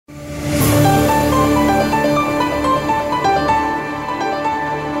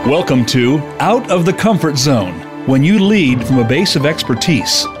Welcome to Out of the Comfort Zone. When you lead from a base of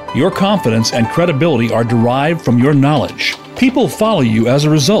expertise, your confidence and credibility are derived from your knowledge. People follow you as a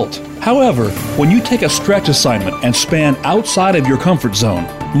result. However, when you take a stretch assignment and span outside of your comfort zone,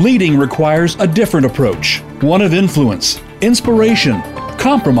 leading requires a different approach, one of influence, inspiration,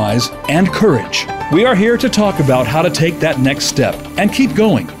 compromise, and courage. We are here to talk about how to take that next step and keep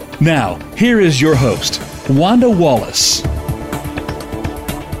going. Now, here is your host, Wanda Wallace.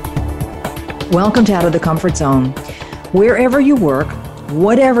 Welcome to Out of the Comfort Zone. Wherever you work,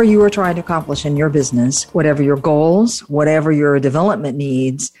 whatever you are trying to accomplish in your business, whatever your goals, whatever your development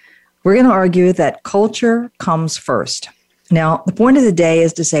needs, we're going to argue that culture comes first. Now, the point of the day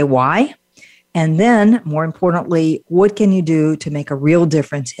is to say why, and then, more importantly, what can you do to make a real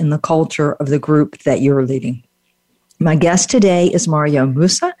difference in the culture of the group that you're leading? My guest today is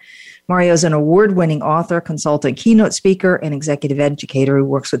Moussa. Mario is an award-winning author, consultant, keynote speaker, and executive educator who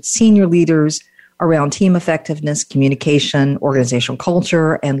works with senior leaders around team effectiveness, communication, organizational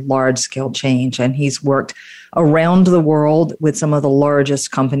culture, and large-scale change. And he's worked around the world with some of the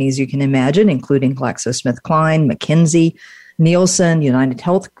largest companies you can imagine, including GlaxoSmithKline, McKinsey, Nielsen, United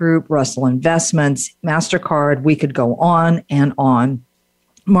Health Group, Russell Investments, MasterCard. We could go on and on.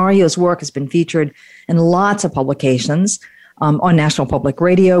 Mario's work has been featured in lots of publications, on National Public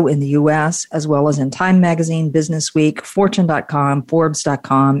Radio in the U.S., as well as in Time Magazine, Business Week, Fortune.com,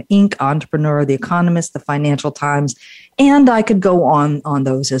 Forbes.com, Inc., Entrepreneur, The Economist, The Financial Times, and I could go on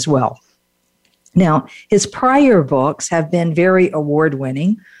those as well. Now, his prior books have been very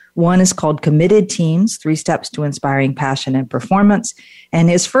award-winning. One is called Committed Teams, 3 Steps to Inspiring Passion and Performance. And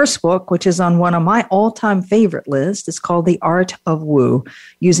his first book, which is on one of my all-time favorite lists, is called The Art of Woo,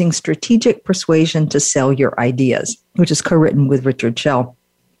 Using Strategic Persuasion to Sell Your Ideas, which is co-written with Richard Schell.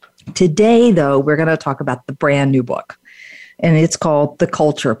 Today, though, we're going to talk about the brand new book, and it's called The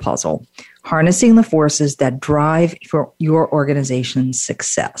Culture Puzzle, Harnessing the Forces That Drive for Your Organization's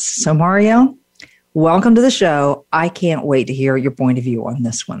Success. So, Mario, welcome to the show. I can't wait to hear your point of view on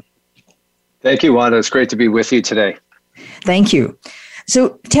this one. Thank you, Wanda. It's great to be with you today. Thank you.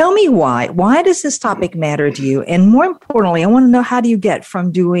 So tell me why. Why does this topic matter to you? And more importantly, I want to know, how do you get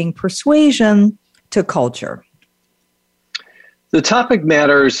from doing persuasion to culture? The topic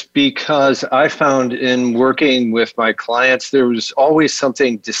matters because I found in working with my clients, there was always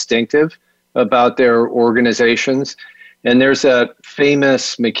something distinctive about their organizations. And there's that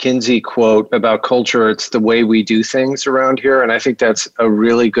famous McKinsey quote about culture. It's the way we do things around here. And I think that's a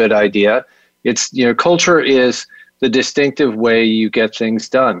really good idea. It's, culture is the distinctive way you get things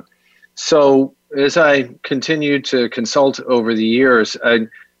done. So as I continued to consult over the years, I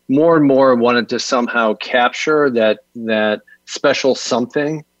more and more wanted to somehow capture that special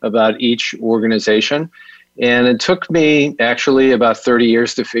something about each organization. And it took me actually about 30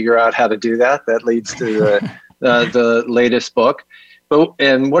 years to figure out how to do that. That leads to the latest book.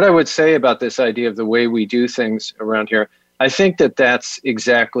 And what I would say about this idea of the way we do things around here, I think that that's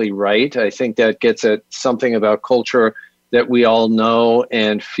exactly right. I think that gets at something about culture that we all know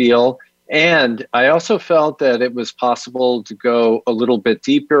and feel. And I also felt that it was possible to go a little bit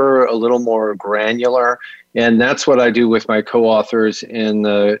deeper, a little more granular. And that's what I do with my co-authors in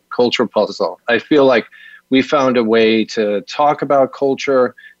the Culture Puzzle. I feel like we found a way to talk about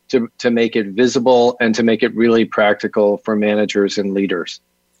culture, to make it visible, and to make it really practical for managers and leaders.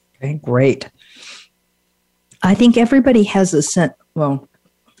 Okay, great. I think everybody has a sense. Well,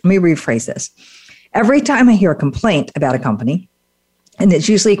 let me rephrase this. Every time I hear a complaint about a company, and it's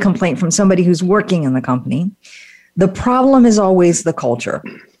usually a complaint from somebody who's working in the company, the problem is always the culture.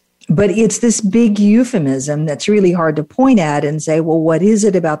 But it's this big euphemism that's really hard to point at and say, well, what is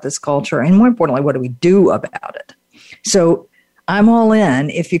it about this culture? And more importantly, what do we do about it? So I'm all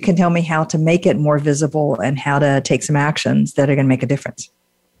in if you can tell me how to make it more visible and how to take some actions that are going to make a difference.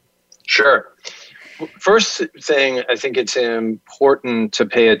 Sure. First thing I think it's important to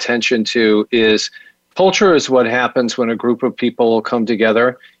pay attention to is culture is what happens when a group of people come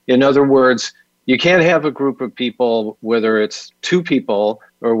together. In other words, you can't have a group of people, whether it's 2 people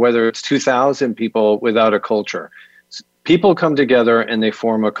or whether it's 2,000 people, without a culture. People come together and they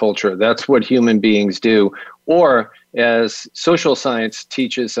form a culture. That's what human beings do. Or, as social science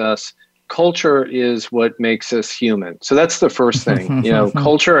teaches us, culture is what makes us human. So that's the first thing.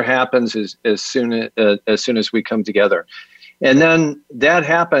 Culture happens as soon as we come together. And then that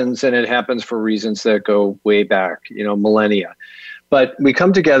happens, and it happens for reasons that go way back, millennia. But we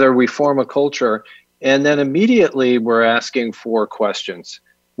come together, we form a culture, and then immediately we're asking 4 questions.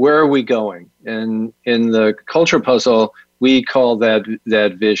 Where are we going? And in the Culture Puzzle, we call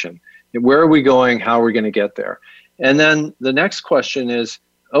that vision. Where are we going? How are we going to get there? And then the next question is,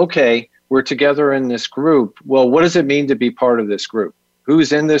 okay, we're together in this group. Well, what does it mean to be part of this group?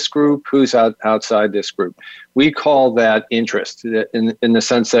 Who's in this group? Who's outside this group? We call that interest in the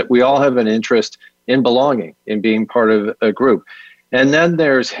sense that we all have an interest in belonging, in being part of a group. And then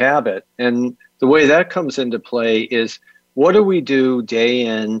there's habit. And the way that comes into play is, what do we do day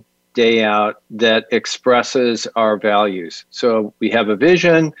in, day out that expresses our values? So we have a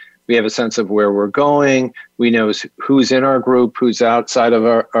vision, we have a sense of where we're going, we know who's in our group, who's outside of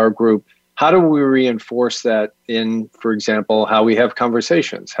our group. How do we reinforce that in, for example, how we have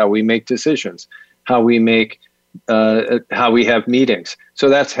conversations, how we make decisions, how we have meetings? So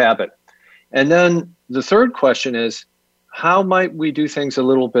that's habit. And then the third question is, how might we do things a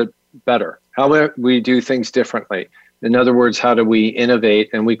little bit better? How might we do things differently? In other words, how do we innovate?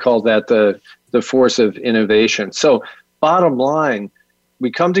 And we call that the force of innovation. So bottom line,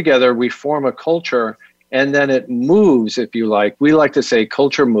 we come together, we form a culture, and then it moves, if you like. We like to say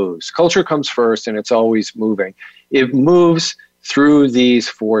culture moves. Culture comes first, and it's always moving. It moves through these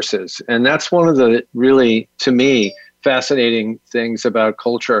forces. And that's one of the really, to me, fascinating things about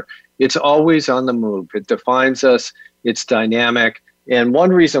culture. It's always on the move. It defines us. It's dynamic. And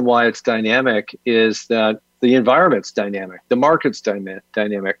one reason why it's dynamic is that the environment's dynamic. The market's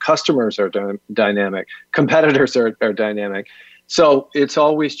dynamic. Customers are dynamic. Competitors are dynamic. So it's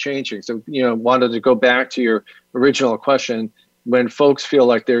always changing. So, wanted to go back to your original question. When folks feel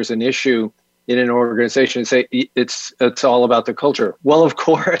like there's an issue in an organization, say it's all about the culture. Well, of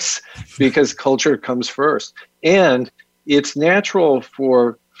course, because culture comes first. And it's natural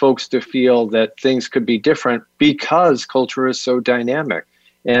for folks to feel that things could be different because culture is so dynamic.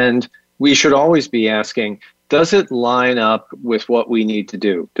 And we should always be asking, does it line up with what we need to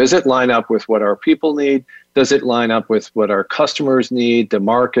do? Does it line up with what our people need? Does it line up with what our customers need, the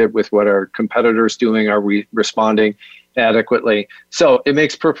market, with what our competitors doing? Are we responding adequately? So it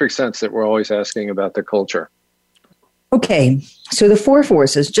makes perfect sense that we're always asking about the culture. Okay, so the four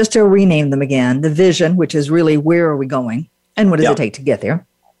forces, just to rename them again, the vision, which is really where are we going and what does it take to get there?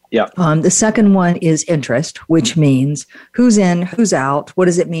 Yeah. The second one is interest, which means who's in, who's out, what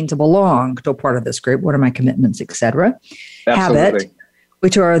does it mean to belong to a part of this group, what are my commitments, etc. Absolutely. Habit,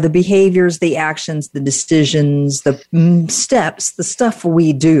 which are the behaviors, the actions, the decisions, the steps, the stuff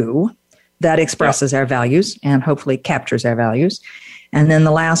we do that expresses our values and hopefully captures our values. And then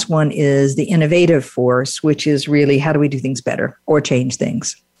the last one is the innovative force, which is really how do we do things better or change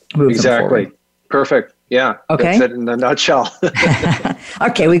things, move them forward. Perfect. Yeah. Okay. That's it in a nutshell.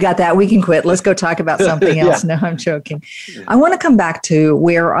 Okay, we got that. We can quit. Let's go talk about something else. No, I'm joking. I want to come back to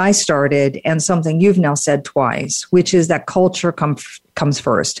where I started and something you've now said twice, which is that culture comes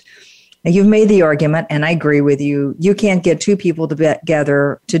first. Now, you've made the argument, and I agree with you. You can't get two people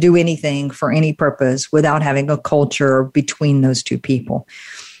together to do anything for any purpose without having a culture between those two people.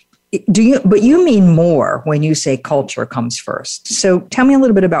 But you mean more when you say culture comes first. So tell me a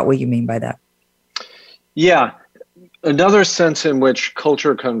little bit about what you mean by that. Yeah. Another sense in which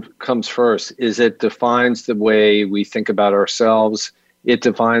culture comes first is it defines the way we think about ourselves. It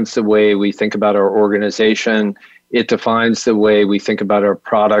defines the way we think about our organization. It defines the way we think about our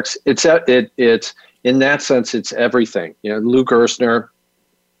products. It's in that sense, it's everything. Lou Gerstner,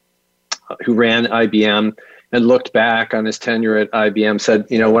 who ran IBM and looked back on his tenure at IBM, said,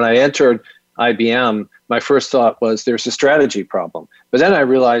 when I entered IBM, my first thought was there's a strategy problem. But then I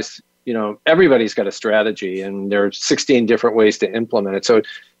realized, everybody's got a strategy and there are 16 different ways to implement it. So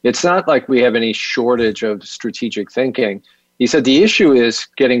it's not like we have any shortage of strategic thinking. He said the issue is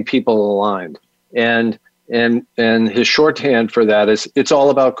getting people aligned. And his shorthand for that is it's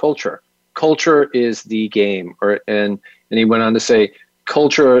all about culture. Culture is the game. And he went on to say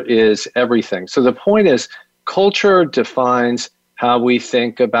culture is everything. So the point is culture defines how we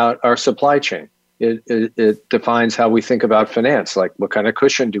think about our supply chain. It defines how we think about finance, like what kind of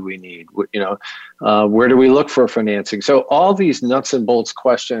cushion do we need? Where do we look for financing? So all these nuts and bolts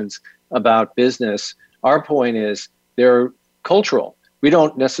questions about business, our point is they're cultural. We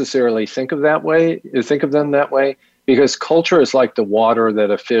don't necessarily think of them that way because culture is like the water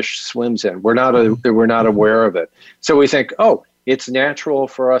that a fish swims in. We're not aware of it. So we think, it's natural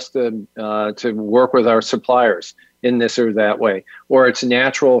for us to work with our suppliers in this or that way, or it's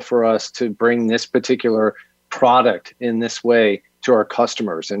natural for us to bring this particular product in this way to our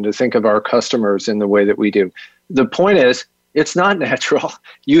customers and to think of our customers in the way that we do. The point is, it's not natural.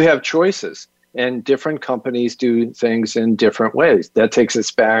 You have choices, and different companies do things in different ways. That takes us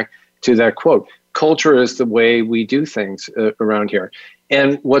back to that quote. Culture is the way we do things around here.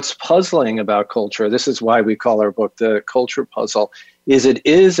 And what's puzzling about culture, this is why we call our book The Culture Puzzle, is it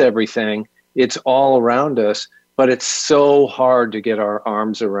is everything. It's all around us. but it's so hard to get our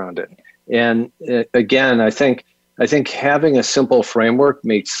arms around it. And again, I think having a simple framework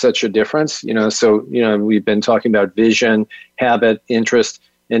makes such a difference. So we've been talking about vision, habit, interest,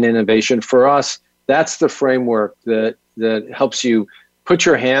 and innovation. For us, that's the framework that helps you put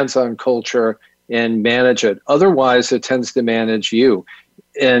your hands on culture and manage it. Otherwise, it tends to manage you.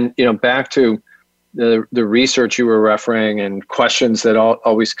 And back to the research you were referring and questions that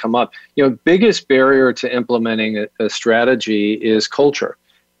always come up. Biggest barrier to implementing a strategy is culture.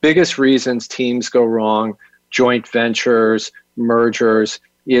 Biggest reasons teams go wrong, joint ventures, mergers,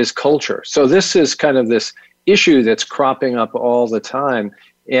 is culture. So this is kind of this issue that's cropping up all the time,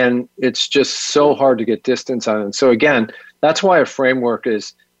 and it's just so hard to get distance on it. So again, that's why a framework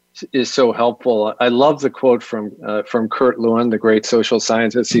is so helpful. I love the quote from Kurt Lewin, the great social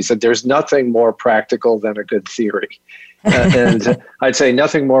scientist. He said, "There's nothing more practical than a good theory." And I'd say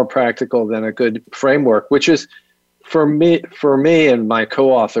nothing more practical than a good framework, which is, for me and my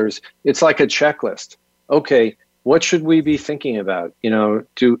co-authors, it's like a checklist. Okay, what should we be thinking about?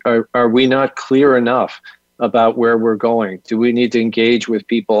 Are we not clear enough about where we're going? Do we need to engage with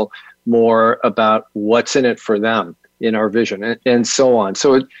people more about what's in it for them in our vision, and so on?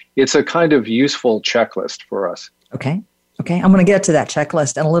 So it's a kind of useful checklist for us. Okay. I'm going to get to that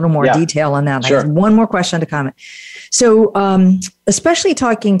checklist and a little more detail on that. Sure. I have one more question to comment. So especially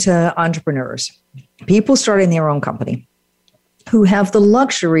talking to entrepreneurs, people starting their own company who have the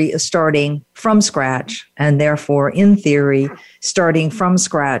luxury of starting from scratch and therefore, in theory, starting from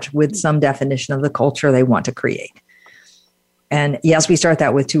scratch with some definition of the culture they want to create. And yes, we start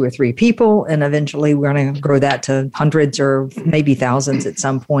that with 2 or 3 people, and eventually we're going to grow that to hundreds or maybe thousands at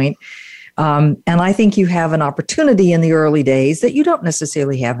some point. And I think you have an opportunity in the early days that you don't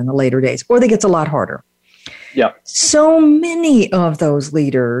necessarily have in the later days, or that gets a lot harder. Yeah. So many of those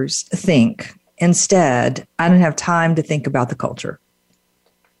leaders think, instead, I don't have time to think about the culture.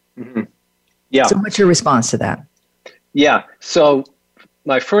 Mm-hmm. Yeah. So what's your response to that? Yeah. So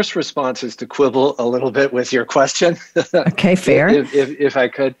my first response is to quibble a little bit with your question. Okay, fair. If I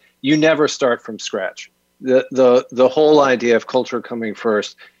could, you never start from scratch. The whole idea of culture coming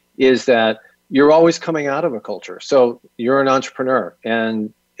first is that you're always coming out of a culture. So you're an entrepreneur,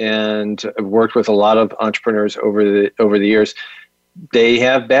 and I've worked with a lot of entrepreneurs over the years. They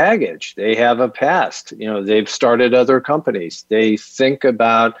have baggage. They have a past. They've started other companies. They think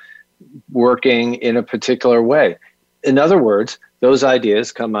about working in a particular way. In other words, those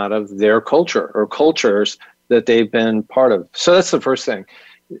ideas come out of their culture or cultures that they've been part of. So that's the first thing.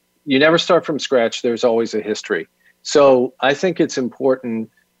 You never start from scratch. There's always a history. So I think it's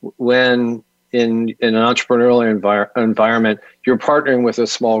important when in an entrepreneurial environment, you're partnering with a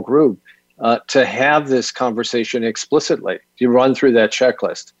small group, to have this conversation explicitly. You run through that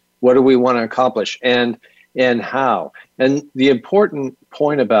checklist. What do we want to accomplish, and how? And the important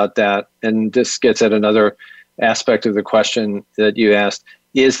point about that, and this gets at another aspect of the question that you asked,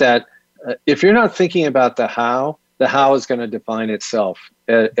 is that if you're not thinking about the how is going to define itself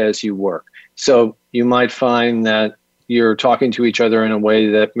as you work. So you might find that you're talking to each other in a way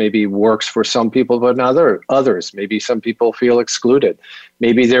that maybe works for some people, but not others. Maybe some people feel excluded.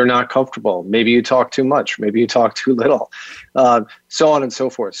 Maybe they're not comfortable. Maybe you talk too much. Maybe you talk too little, so on and so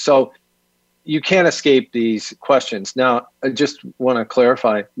forth. So you can't escape these questions. Now, I just want to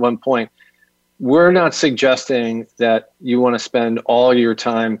clarify one point. We're not suggesting that you want to spend all your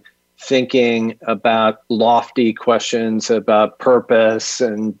time thinking about lofty questions about purpose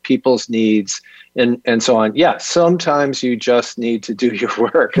and people's needs and so on. Yeah, sometimes you just need to do your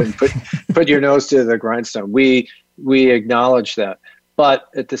work and put your nose to the grindstone. We acknowledge that. But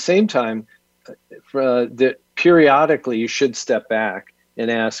at the same time, periodically you should step back and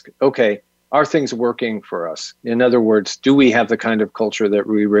ask, okay, are things working for us? In other words, do we have the kind of culture that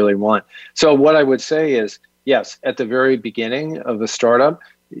we really want? So what I would say is, yes, at the very beginning of the startup,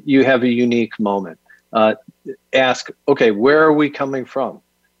 you have a unique moment. Ask, okay, where are we coming from?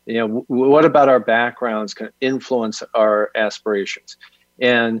 What about our backgrounds can influence our aspirations?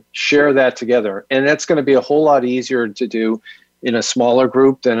 And share that together. And that's going to be a whole lot easier to do in a smaller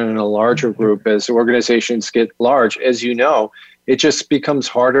group than in a larger group. As organizations get large, as you know, it just becomes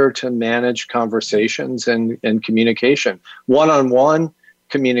harder to manage conversations and communication. One-on-one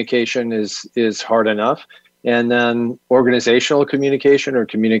communication is hard enough. And then organizational communication or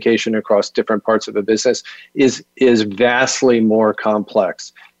communication across different parts of a business is vastly more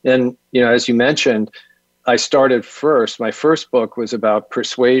complex. And, as you mentioned, I started first. My first book was about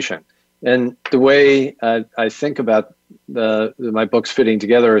persuasion. And the way I think about my books fitting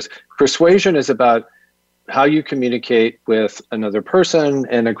together is persuasion is about how you communicate with another person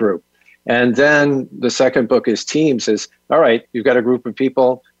and a group. And then the second book is teams, is, all right, you've got a group of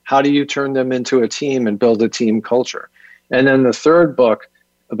people. How do you turn them into a team and build a team culture? And then the third book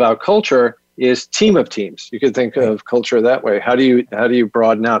about culture is team of teams. You could think of culture that way. How do you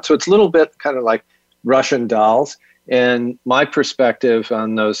broaden out? So it's a little bit kind of like Russian dolls. And my perspective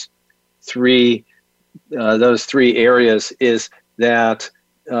on those three areas is that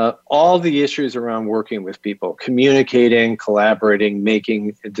all the issues around working with people, communicating, collaborating,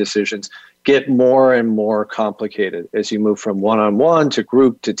 making decisions, get more and more complicated as you move from one-on-one to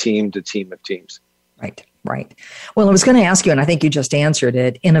group to team of teams. Right. Well, I was going to ask you, and I think you just answered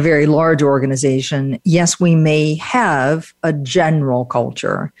it, in a very large organization, yes, we may have a general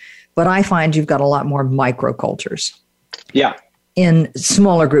culture, but I find you've got a lot more microcultures. Yeah. In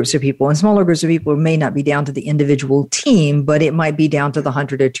smaller groups of people. And smaller groups of people may not be down to the individual team, but it might be down to the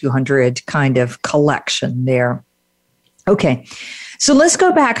 100 or 200 kind of collection there. Okay. So let's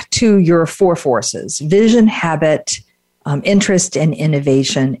go back to your four forces: vision, habit, interest, and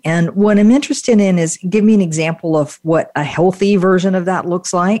innovation. And what I'm interested in is, give me an example of what a healthy version of that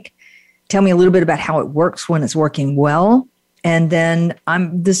looks like. Tell me a little bit about how it works when it's working well. And then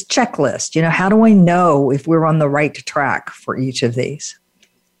this checklist, how do I know if we're on the right track for each of these?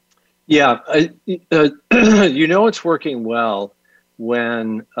 Yeah, it's working well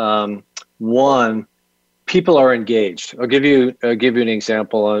when, one, people are engaged. I'll give you an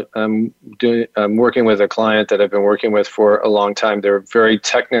example. I'm working with a client that I've been working with for a long time. They're a very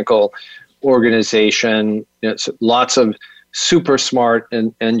technical organization. It's lots of super smart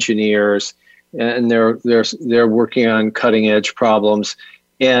engineers, and they're working on cutting edge problems.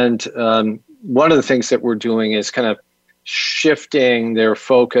 And one of the things that we're doing is kind of shifting their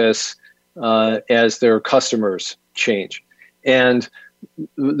focus as their customers change. And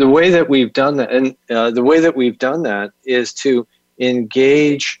the way that we've done that, is to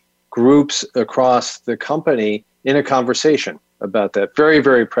engage groups across the company in a conversation about that. Very,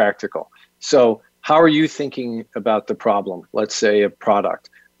 very practical. So how are you thinking about the problem? Let's say a product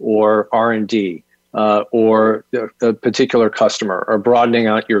or R&D or a particular customer, or broadening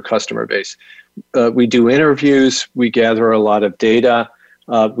out your customer base. We do interviews. We gather a lot of data.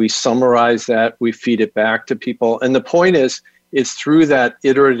 We summarize that. We feed it back to people. And the point is, it's through that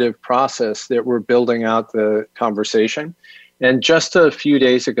iterative process that we're building out the conversation. And just a few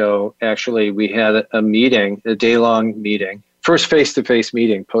days ago, actually, we had a meeting, a day-long meeting, first face-to-face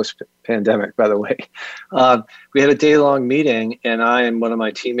meeting post-pandemic, by the way. We had a day-long meeting, and I and one of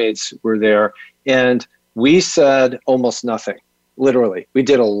my teammates were there, and we said almost nothing, literally. We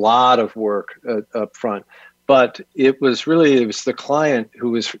did a lot of work up front, but it was the client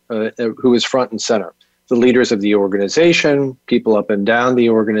who was front and center. The leaders of the organization, people up and down the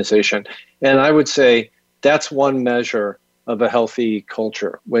organization. And I would say that's one measure of a healthy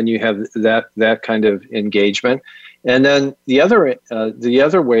culture, when you have that kind of engagement. And then the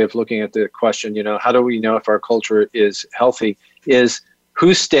other way of looking at the question, how do we know if our culture is healthy, is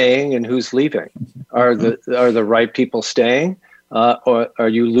who's staying and who's leaving. Are the right people staying? Or are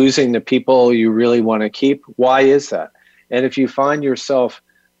you losing the people you really want to keep? Why is that? And if you find yourself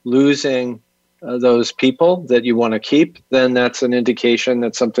losing those people that you want to keep, then that's an indication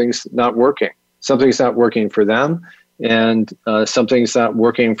that something's not working. Something's not working for them, and something's not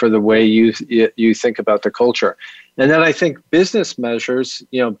working for the way you think about the culture. And then I think business measures,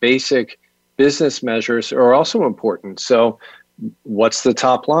 basic business measures are also important. So what's the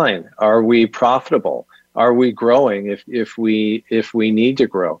top line? Are we profitable? Are we growing if we need to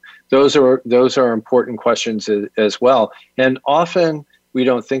grow? Those are important questions as well. And often we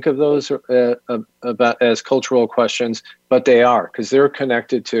don't think of those about as cultural questions, but they are, because they're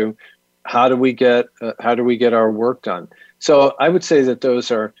connected to how do we get our work done. So I would say that those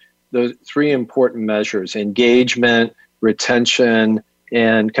are those three important measures: engagement, retention,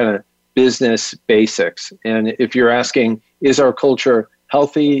 and kind of business basics. And if you're asking, is our culture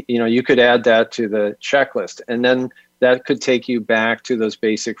healthy? You could add that to the checklist, and then that could take you back to those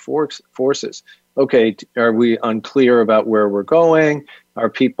basic forces. Okay, are we unclear about where we're going? Are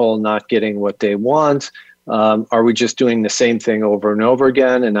people not getting what they want? Are we just doing the same thing over and over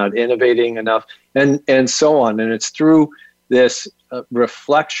again and not innovating enough? And so on. And it's through this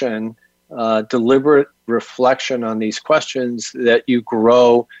reflection, deliberate reflection on these questions, that you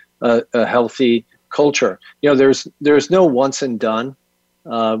grow a healthy culture. There's no once and done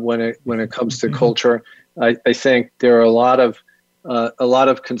when it comes to culture. I think there are a lot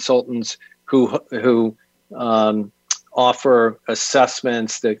of consultants who offer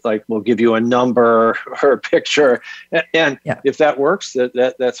assessments that will give you a number or a picture, and if that works,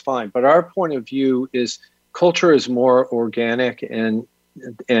 that's fine. But our point of view is culture is more organic and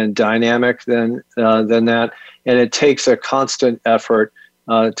and dynamic than that, and it takes a constant effort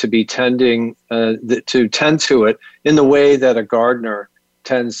to be tend to it in the way that a gardener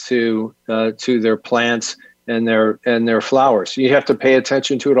tends to their plants and their flowers. You have to pay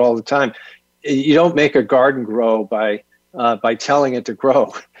attention to it all the time. You don't make a garden grow by telling it to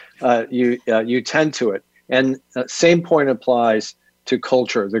grow. You tend to it, and same point applies to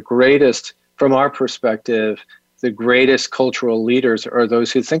culture. The greatest, from our perspective, the greatest cultural leaders are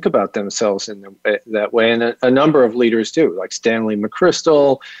those who think about themselves in that way. And a number of leaders do, like Stanley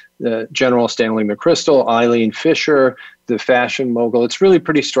McChrystal, General Stanley McChrystal, Eileen Fisher, the fashion mogul. It's really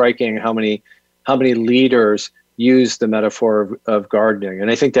pretty striking how many leaders use the metaphor of gardening.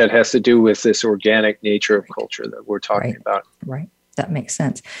 And I think that has to do with this organic nature of culture that we're talking about. Right. That makes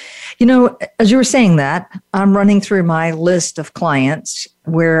sense. As you were saying that, I'm running through my list of clients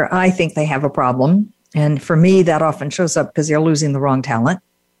where I think they have a problem. And for me, that often shows up because they're losing the wrong talent.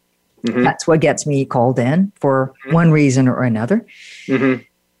 Mm-hmm. That's what gets me called in for one reason or another. Mm-hmm.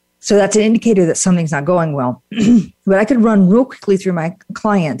 So that's an indicator that something's not going well. But I could run real quickly through my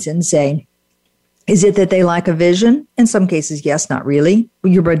clients and say, is it that they lack a vision? In some cases, yes, not really.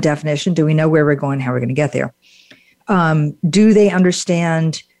 Your broad definition, do we know where we're going, how we're going to get there? Do they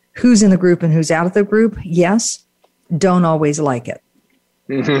understand who's in the group and who's out of the group? Yes. Don't always like it.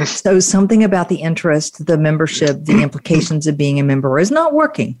 Mm-hmm. So something about the interest, the membership, the implications of being a member is not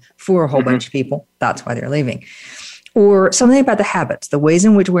working for a whole bunch of people. That's why they're leaving. Or something about the habits, the ways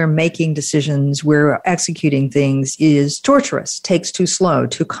in which we're making decisions, we're executing things is torturous, takes too slow,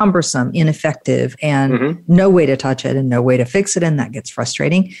 too cumbersome, ineffective, and no way to touch it and no way to fix it. And that gets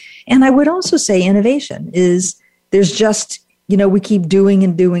frustrating. And I would also say innovation is there's just, we keep doing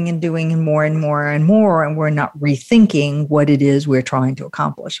and doing and doing and more and more and more, and we're not rethinking what it is we're trying to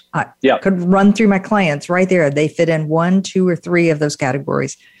accomplish. I could run through my clients right there. They fit in 1, 2, or 3 of those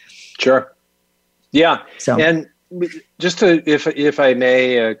categories. Sure. Yeah. So, and just to, if I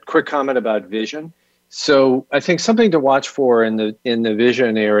may, a quick comment about vision. So I think something to watch for in the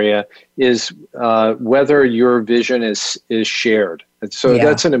vision area is whether your vision is shared. And so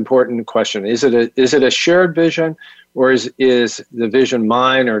that's an important question. Is it a shared vision, or is the vision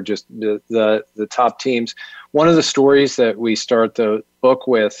mine, or just the top teams? One of the stories that we start the book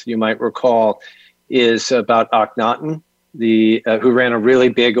with, you might recall, is about Akhenaten, who ran a really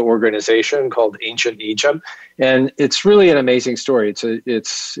big organization called Ancient Egypt, and it's really an amazing story.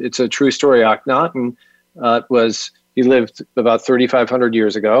 It's a true story. Akhenaten he lived about 3,500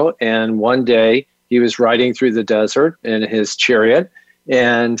 years ago, and one day he was riding through the desert in his chariot,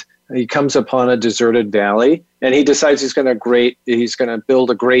 and he comes upon a deserted valley, and he decides he's going to build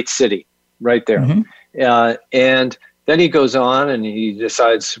a great city right there. Mm-hmm. And then he goes on and he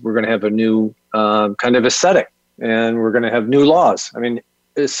decides we're going to have a new kind of aesthetic, and we're going to have new laws. I mean,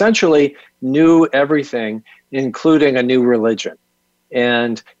 essentially new everything, including a new religion.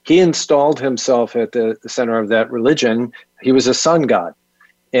 And he installed himself at the center of that religion. He was a sun god.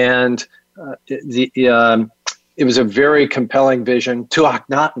 And it was a very compelling vision to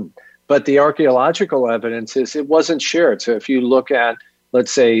Akhenaten. But the archaeological evidence is it wasn't shared. So if you look at,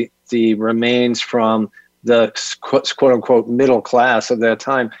 let's say, the remains from the quote-unquote middle class of that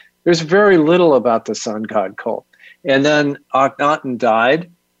time, there's very little about the sun god cult. And then Akhenaten died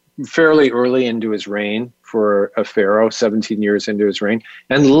fairly early into his reign for a pharaoh, 17 years into his reign.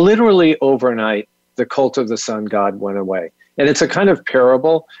 And literally overnight, the cult of the sun god went away. And it's a kind of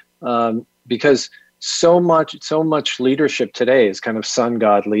parable because so much leadership today is kind of sun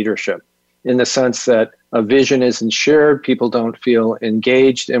god leadership, in the sense that a vision isn't shared, people don't feel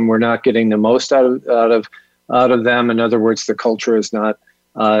engaged, and we're not getting the most out of them. In other words, the culture is not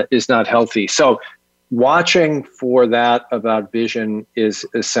healthy. So watching for that about vision is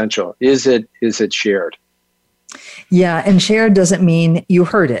essential. Is it shared? Yeah, and shared doesn't mean you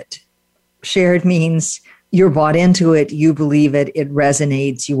heard it. Shared means you're bought into it, you believe it, it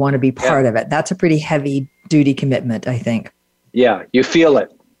resonates, you want to be part of it. That's a pretty heavy duty commitment, I think. Yeah, you feel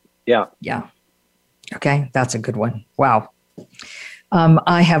it. Yeah. Yeah. Okay, that's a good one. Wow.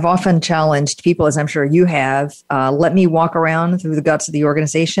 I have often challenged people, as I'm sure you have, let me walk around through the guts of the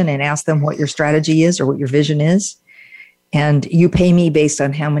organization and ask them what your strategy is or what your vision is. And you pay me based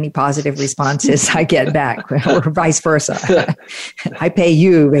on how many positive responses I get back, or vice versa. I pay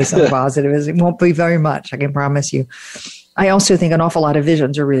you based on the positives. It won't be very much, I can promise you. I also think an awful lot of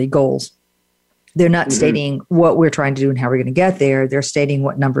visions are really goals. They're not stating what we're trying to do and how we're going to get there. They're stating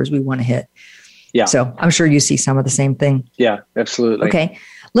what numbers we want to hit. Yeah. So I'm sure you see some of the same thing. Yeah, absolutely. Okay.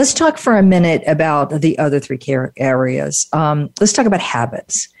 Let's talk for a minute about the other 3 areas. Let's talk about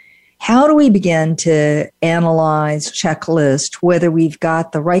habits. How do we begin to analyze, checklist whether we've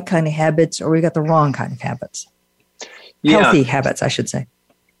got the right kind of habits or we've got the wrong kind of habits? Healthy habits, I should say.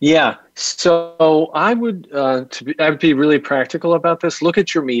 Yeah. So I would be really practical about this. Look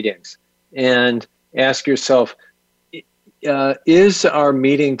at your meetings and ask yourself, is our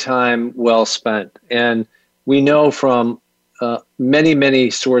meeting time well spent? And we know from many,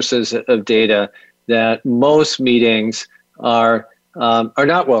 many sources of data that most meetings are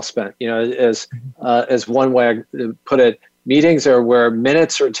not well spent. As one way I put it, meetings are where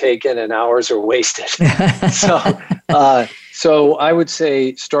minutes are taken and hours are wasted. So I would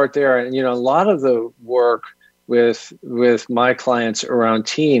say start there. And a lot of the work with my clients around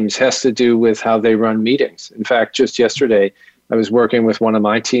teams has to do with how they run meetings. In fact, just yesterday, I was working with one of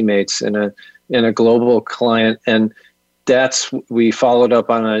my teammates in a global client, and we followed up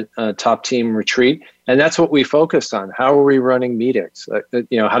on a top team retreat, and that's what we focused on. How are we running meetings?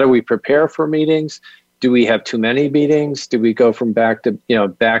 How do we prepare for meetings? Do we have too many meetings? Do we go from back to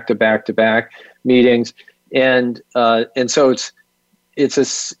back meetings? And so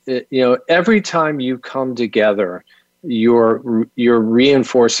it's every time you come together, you're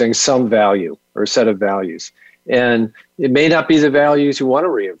reinforcing some value or set of values, and it may not be the values you want to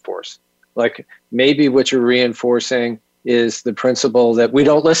reinforce. Like maybe what you're reinforcing is the principle that we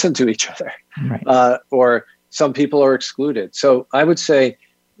don't listen to each other, right. Or some people are excluded. So I would say,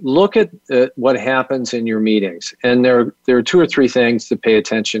 look at what happens in your meetings, and there are two or three things to pay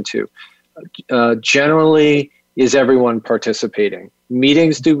attention to. Generally, is everyone participating?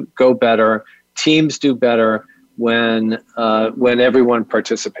 Meetings do go better. Teams do better when everyone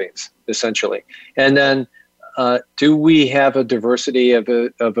participates, essentially. And then, do we have a diversity of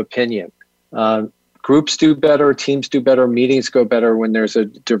opinion? Groups do better, teams do better, meetings go better when there's a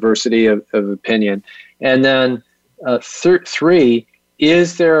diversity of opinion. And then, three,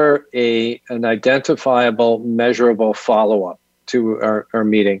 is there an identifiable, measurable follow-up to our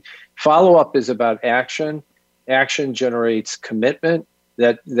meeting? Follow-up is about action. Action generates commitment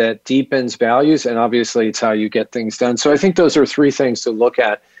that deepens values, and obviously it's how you get things done. So I think those are three things to look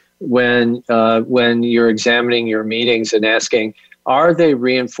at when you're examining your meetings and asking, are they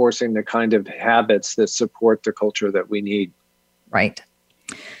reinforcing the kind of habits that support the culture that we need? Right.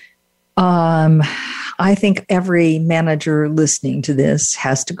 I think every manager listening to this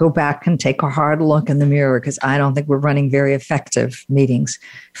has to go back and take a hard look in the mirror, because I don't think we're running very effective meetings.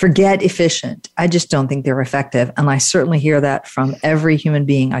 Forget efficient. I just don't think they're effective. And I certainly hear that from every human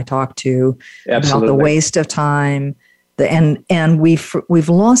being I talk to. Absolutely. About the waste of time. And we've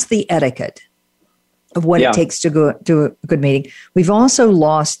lost the etiquette of what it takes to go do a good meeting. We've also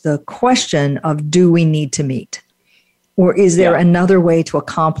lost the question of, do we need to meet? Or is there another way to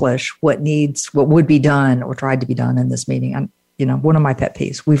accomplish what would be done or tried to be done in this meeting? One of my pet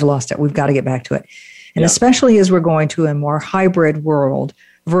peeves. We've lost it. We've got to get back to it. And especially as we're going to a more hybrid world,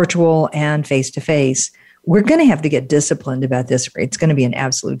 virtual and face-to-face, we're going to have to get disciplined about this. It's going to be an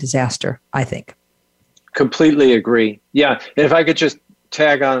absolute disaster, I think. Completely agree. Yeah. And if I could just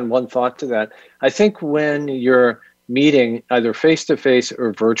tag on one thought to that, I think when you're meeting either face-to-face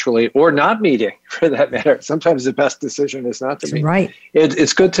or virtually, or not meeting for that matter, sometimes the best decision is not to meet. Right.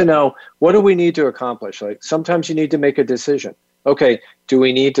 It's good to know, what do we need to accomplish? Like sometimes you need to make a decision. Okay, do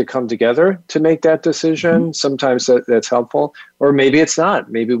we need to come together to make that decision? Mm-hmm. Sometimes that's helpful. Or maybe it's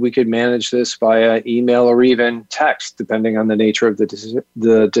not. Maybe we could manage this via email or even text, depending on the nature of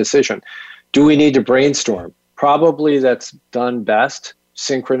the decision. Do we need to brainstorm? Probably that's done best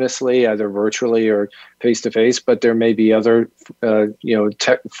synchronously, either virtually or face-to-face, but there may be other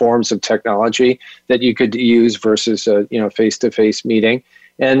forms of technology that you could use versus a face-to-face meeting.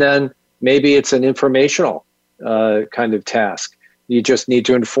 And then maybe it's an informational kind of task. You just need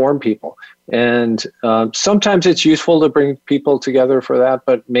to inform people. And sometimes it's useful to bring people together for that,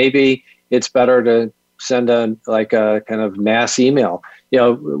 but maybe it's better to send a kind of mass email.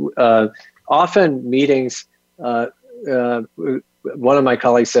 Often meetings, one of my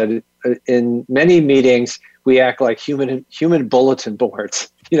colleagues said, in many meetings, we act like human bulletin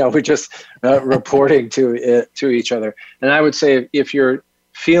boards. We're just reporting to each other. And I would say if you're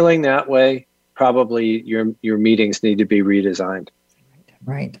feeling that way, probably your meetings need to be redesigned.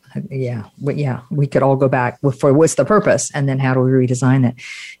 Right. Yeah. We could all go back for what's the purpose, and then how do we redesign it?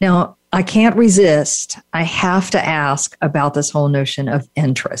 Now, I can't resist. I have to ask about this whole notion of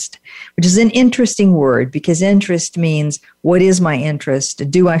interest, which is an interesting word, because interest means, what is my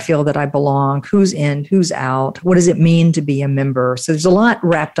interest? Do I feel that I belong? Who's in? Who's out? What does it mean to be a member? So there's a lot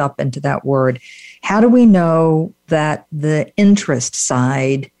wrapped up into that word. How do we know that the interest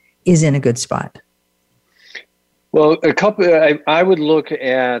side is in a good spot? Well, I would look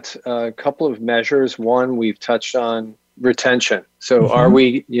at a couple of measures. One, we've touched on retention. So are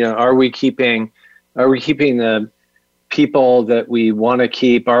we keeping the people that we want to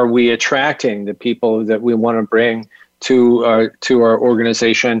keep? Are we attracting the people that we want to bring to our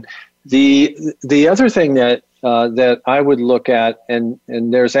organization? The other thing that I would look at, and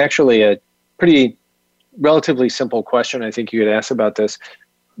there's actually a pretty relatively simple question I think you could ask about this.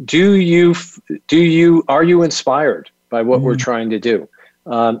 Are you inspired by what we're trying to do?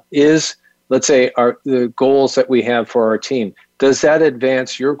 Let's say the goals that we have for our team, does that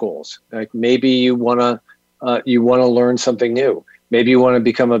advance your goals? Like maybe you want to learn something new. Maybe you want to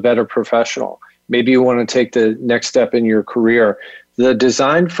become a better professional. Maybe you want to take the next step in your career. The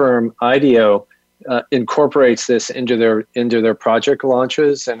design firm IDEO incorporates this into their project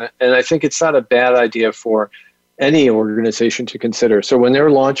launches, and I think it's not a bad idea for any organization to consider. So when they're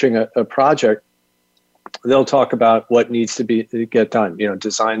launching a project, they'll talk about what needs to get done.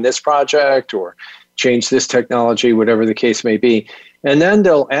 Design this project or change this technology, whatever the case may be. And then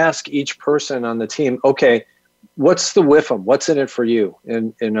they'll ask each person on the team, okay, what's the WIFM? What's in it for you?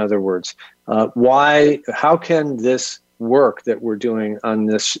 In other words, how can this work that we're doing on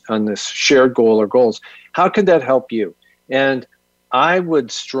this shared goal or goals, how can that help you? And I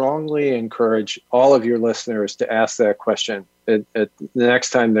would strongly encourage all of your listeners to ask that question at the next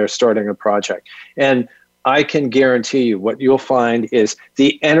time they're starting a project. And I can guarantee you what you'll find is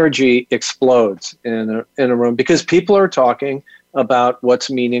the energy explodes in a room because people are talking about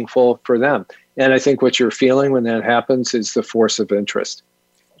what's meaningful for them. And I think what you're feeling when that happens is the force of interest.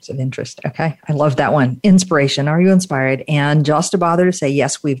 Force of interest. Okay. I love that one. Inspiration. Are you inspired? And just to bother to say,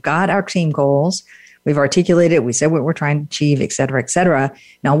 yes, we've got our team goals. We've articulated it. We said what we're trying to achieve, et cetera, et cetera.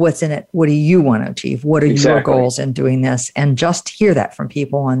 Now, what's in it? What do you want to achieve? What are your goals in doing this? And just hear that from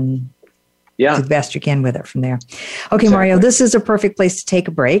people and do the best you can with it from there. Okay, Mario, this is a perfect place to take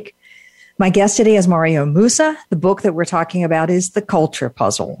a break. My guest today is Mario Moussa. The book that we're talking about is The Culture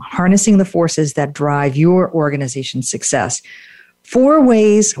Puzzle, Harnessing the Forces That Drive Your Organization's Success. 4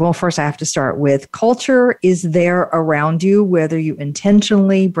 ways. Well, first I have to start with culture is there around you, whether you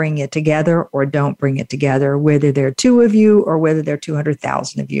intentionally bring it together or don't bring it together, whether there are 2 of you or whether there are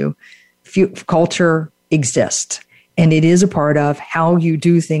 200,000 of you. Culture exists, and it is a part of how you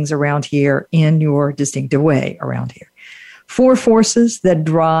do things around here in your distinctive way around here. 4 forces that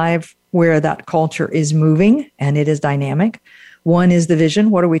drive where that culture is moving, and it is dynamic. 1 is the vision.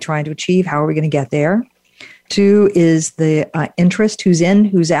 What are we trying to achieve? How are we going to get there? 2 is the interest, who's in,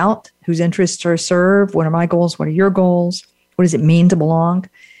 who's out, whose interests are served. What are my goals? What are your goals? What does it mean to belong?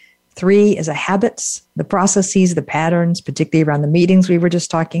 3 is the habits, the processes, the patterns, particularly around the meetings we were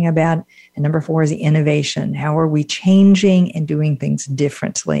just talking about. And number 4 is the innovation. How are we changing and doing things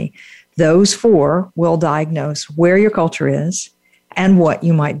differently? Those 4 will diagnose where your culture is and what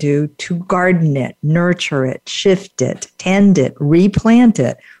you might do to garden it, nurture it, shift it, tend it, replant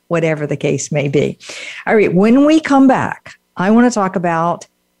it, whatever the case may be. All right, when we come back, I want to talk about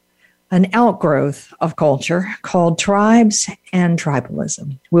an outgrowth of culture called tribes and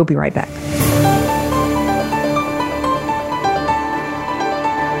tribalism. We'll be right back.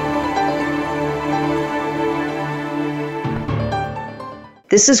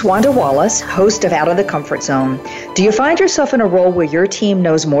 This is Wanda Wallace, host of Out of the Comfort Zone. Do you find yourself in a role where your team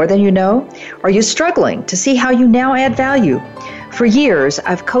knows more than you know? Are you struggling to see how you now add value? For years,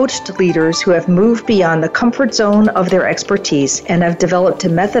 I've coached leaders who have moved beyond the comfort zone of their expertise and have developed a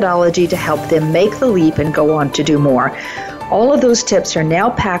methodology to help them make the leap and go on to do more. All of those tips are now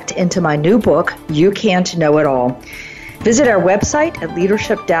packed into my new book, You Can't Know It All. Visit our website at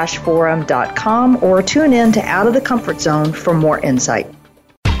leadership-forum.com or tune in to Out of the Comfort Zone for more insight.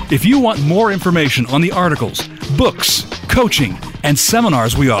 If you want more information on the articles, books, coaching, and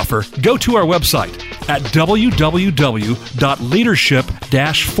seminars we offer, go to our website at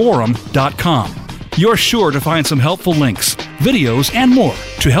www.leadership-forum.com. You're sure to find some helpful links, videos, and more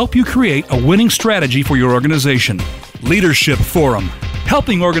to help you create a winning strategy for your organization. Leadership Forum,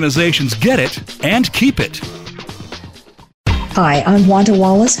 helping organizations get it and keep it. Hi, I'm Wanda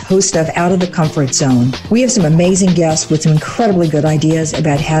Wallace, host of Out of the Comfort Zone. We have some amazing guests with some incredibly good ideas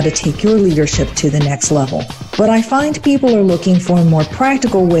about how to take your leadership to the next level. But I find people are looking for more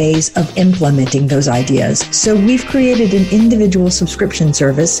practical ways of implementing those ideas. So we've created an individual subscription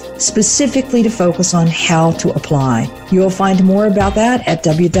service specifically to focus on how to apply. You'll find more about that at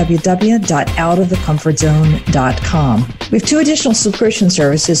www.outofthecomfortzone.com. We have 2 additional subscription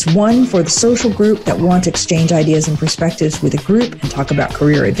services, one for the social group that want to exchange ideas and perspectives with a group and talk about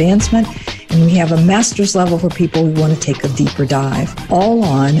career advancement, And we have a master's level for people who want to take a deeper dive, all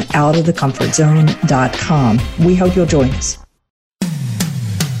on outofthecomfortzone.com. We hope you'll join us.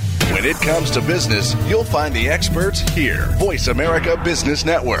 When it comes to business, you'll find the experts here. Voice America Business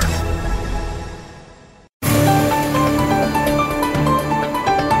Network.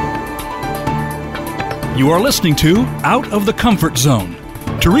 You are listening to Out of the Comfort Zone.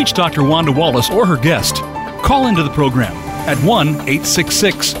 To reach Dr. Wanda Wallace or her guest, call into the program at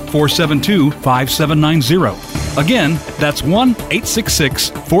 1-866-472-5790. Again, that's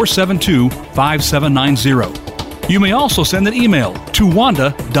 1-866-472-5790. You may also send an email to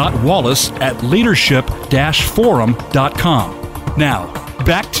wanda.wallace@leadership-forum.com. Now,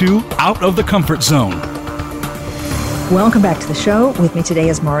 back to Out of the Comfort Zone. Welcome back to the show. With me today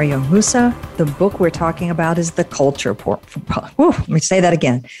is Mario Moussa. The book we're talking about is The Culture Let me say that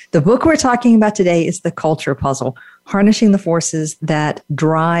again. The book we're talking about today is The Culture Puzzle, Harnessing the Forces That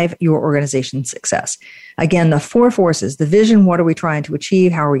Drive Your Organization's Success. Again, the four forces: the vision, what are we trying to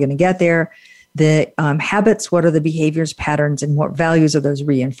achieve? How are we going to get there? The habits, what are the behaviors, patterns, and what values are those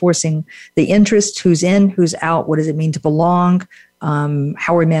reinforcing? The interest, who's in, who's out, what does it mean to belong?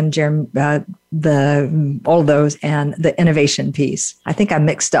 How we manage all of those, and the innovation piece. I think I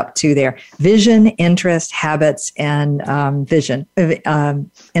mixed up two there: vision, interest, habits, and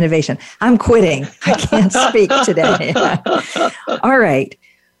innovation. I'm quitting. I can't speak today. All right.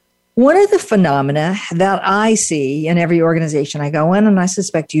 One of the phenomena that I see in every organization I go in, and I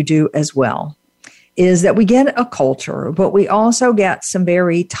suspect you do as well, is that we get a culture, but we also get some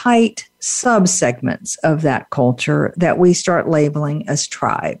very tight subsegments of that culture that we start labeling as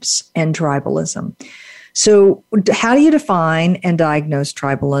tribes and tribalism. So how do you define and diagnose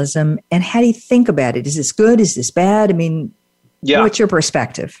tribalism, and how do you think about it? Is this good? Is this bad? I mean, What's your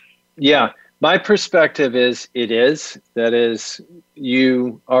perspective? Yeah, my perspective is it is. That is,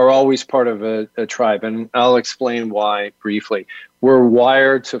 you are always part of a tribe, and I'll explain why briefly. We're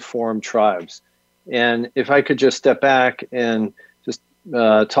wired to form tribes. And if I could just step back and just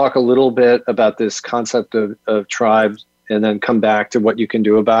talk a little bit about this concept of tribes, and then come back to what you can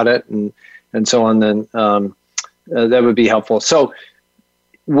do about it, and so on, then that would be helpful. So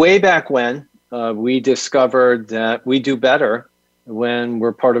way back when, we discovered that we do better when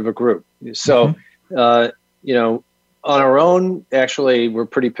we're part of a group. So, on our own, actually, we're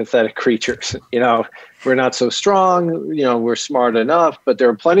pretty pathetic creatures. We're not so strong. We're smart enough, but there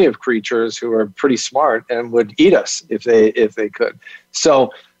are plenty of creatures who are pretty smart and would eat us if they could.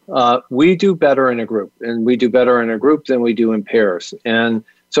 So we do better in a group, and we do better in a group than we do in pairs. And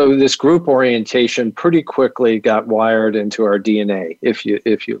so this group orientation pretty quickly got wired into our DNA, if you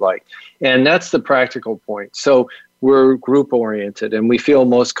like. And that's the practical point. So we're group oriented, and we feel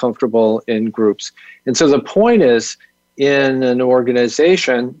most comfortable in groups. And so the point is, in an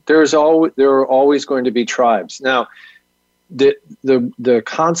organization, there are always going to be tribes. Now, the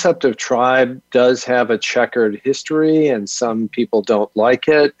concept of tribe does have a checkered history, and some people don't like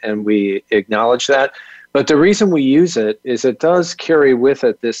it, and we acknowledge that. But the reason we use it is it does carry with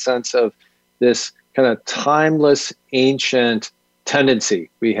it this sense of this kind of timeless, ancient tendency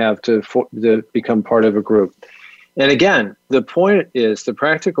we have to become part of a group. And again, the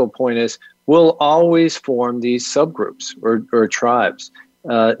practical point is, we'll always form these subgroups or tribes,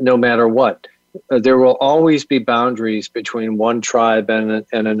 no matter what. There will always be boundaries between one tribe and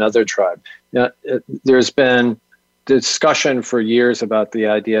another tribe. Now, there's been discussion for years about the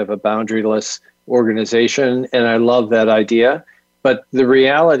idea of a boundaryless organization, and I love that idea. But the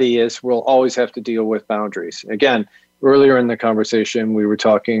reality is we'll always have to deal with boundaries. Again, earlier in the conversation, we were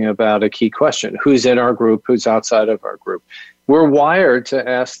talking about a key question: who's in our group, who's outside of our group? We're wired to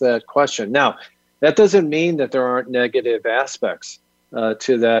ask that question. Now, that doesn't mean that there aren't negative aspects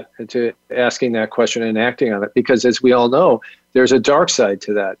to asking that question and acting on it, because as we all know, there's a dark side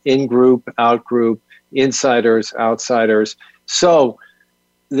to that: in-group, out-group, insiders, outsiders. So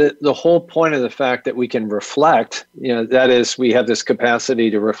the whole point of the fact that we can reflect, that is, we have this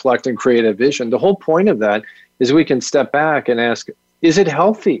capacity to reflect and create a vision. The whole point of that is we can step back and ask, is it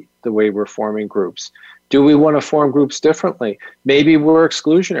healthy the way we're forming groups? Do we want to form groups differently? Maybe we're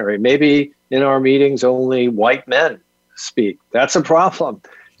exclusionary. Maybe in our meetings only white men speak. That's a problem.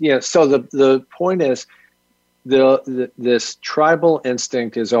 So the point is, this tribal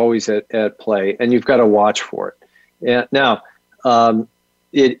instinct is always at play, and you've got to watch for it. And now,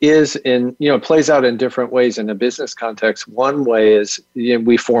 it is it plays out in different ways in a business context. One way is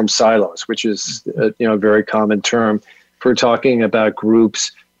we form silos, which is a very common term for talking about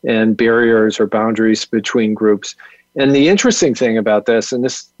groups and barriers or boundaries between groups. And the interesting thing about this, and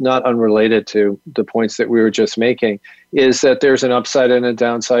this is not unrelated to the points that we were just making, is that there's an upside and a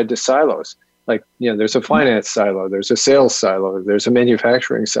downside to silos. Like, there's a finance silo, there's a sales silo, there's a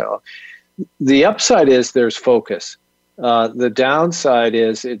manufacturing silo. The upside is there's focus. The downside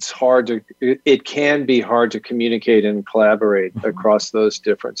is it can be hard to communicate and collaborate across those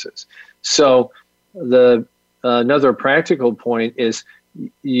differences. So another practical point is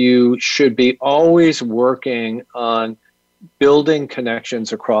you should be always working on building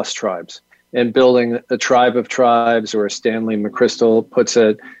connections across tribes and building a tribe of tribes, or as Stanley McChrystal puts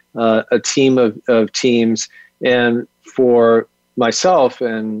it, a team of teams. And for myself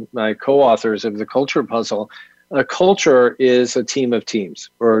and my co-authors of The Culture Puzzle, a culture is a team of teams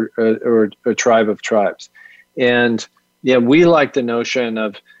or a tribe of tribes. And we like the notion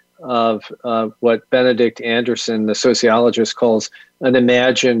of what Benedict Anderson, the sociologist, calls an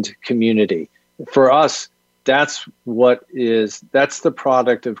imagined community. For us, that's the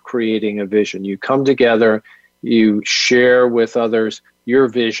product of creating a vision. You come together, you share with others your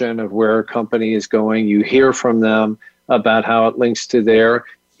vision of where a company is going, you hear from them about how it links to their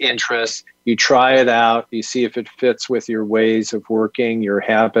interests, you try it out, you see if it fits with your ways of working, your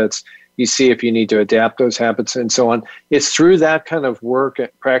habits, you see if you need to adapt those habits and so on. It's through that kind of work,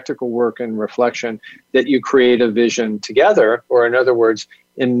 practical work and reflection, that you create a vision together, or in other words,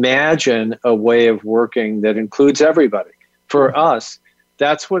 imagine a way of working that includes everybody. For us,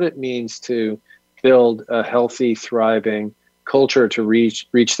 that's what it means to build a healthy, thriving culture to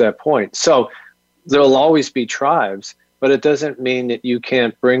reach that point. So there'll always be tribes, but it doesn't mean that you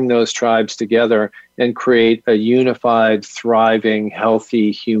can't bring those tribes together and create a unified, thriving,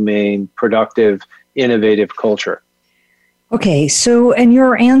 healthy, humane, productive, innovative culture. Okay, so and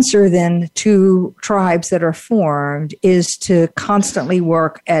your answer then to tribes that are formed is to constantly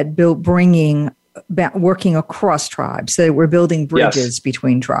work at working across tribes, so that we're building bridges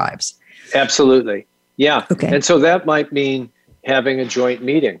between tribes. Absolutely, yeah. Okay. And so that might mean having a joint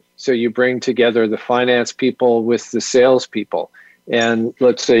meeting. So you bring together the finance people with the sales people. And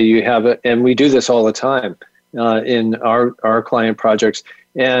let's say you have it, and we do this all the time in our client projects.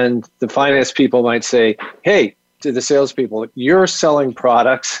 And the finance people might say, hey, to the salespeople, you're selling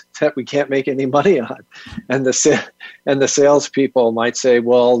products that we can't make any money on. And the salespeople might say,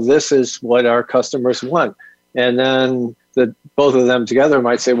 well, this is what our customers want. And then both of them together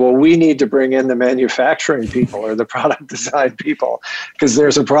might say, well, we need to bring in the manufacturing people or the product design people because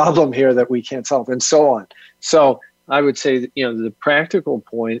there's a problem here that we can't solve, and so on. So I would say that, the practical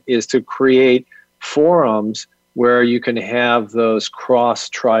point is to create forums where you can have those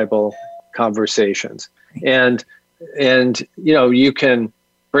cross-tribal conversations. And you can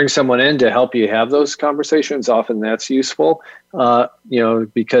bring someone in to help you have those conversations. Often that's useful,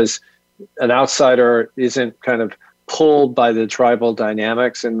 because an outsider isn't kind of pulled by the tribal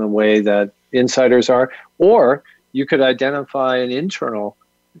dynamics in the way that insiders are. Or you could identify an internal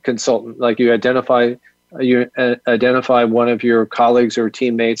consultant, like you identify one of your colleagues or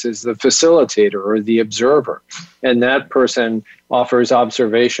teammates as the facilitator or the observer, and that person offers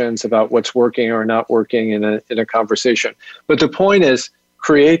observations about what's working or not working in a conversation. But the point is,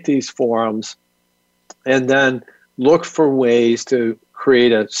 create these forums and then look for ways to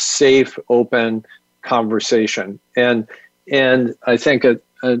create a safe, open conversation. And I think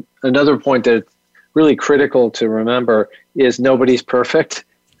another point that's really critical to remember is nobody's perfect.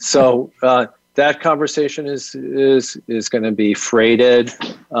 So that conversation is going to be freighted.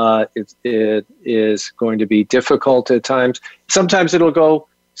 It is going to be difficult at times. Sometimes it'll go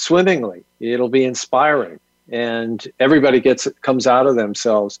swimmingly. It'll be inspiring, and everybody comes out of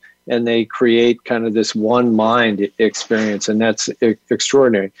themselves, and they create kind of this one mind experience, and that's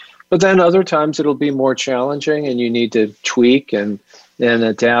extraordinary. But then other times it'll be more challenging, and you need to tweak and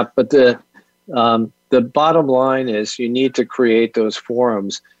adapt. But the bottom line is you need to create those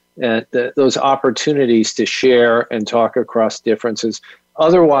forums and those opportunities to share and talk across differences.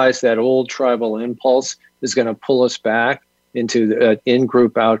 Otherwise, that old tribal impulse is going to pull us back into the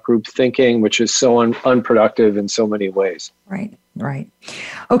in-group, out-group thinking, which is so unproductive in so many ways. Right.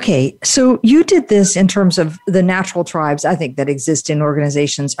 Okay, so you did this in terms of the natural tribes, I think, that exist in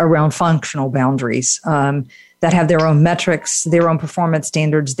organizations around functional boundaries that have their own metrics, their own performance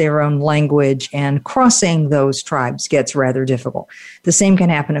standards, their own language, and crossing those tribes gets rather difficult. The same can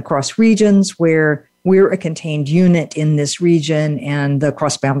happen across regions where we're a contained unit in this region and the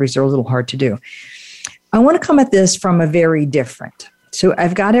cross boundaries are a little hard to do. I want to come at this from a very different. So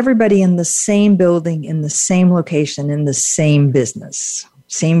I've got everybody in the same building, in the same location, in the same business,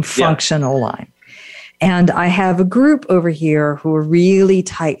 same functional line. And I have a group over here who are really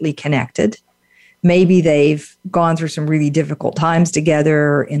tightly connected. Maybe they've gone through some really difficult times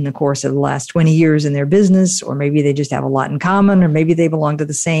together in the course of the last 20 years in their business, or maybe they just have a lot in common, or maybe they belong to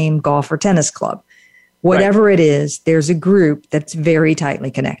the same golf or tennis club. Whatever it is, there's a group that's very tightly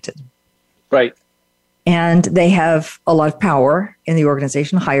connected. Right. And they have a lot of power in the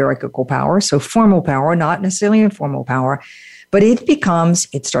organization, hierarchical power, so formal power, not necessarily informal power. But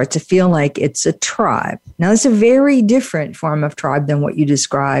it starts to feel like it's a tribe. Now, it's a very different form of tribe than what you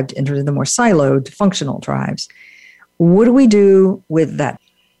described in terms of the more siloed functional tribes. What do we do with that?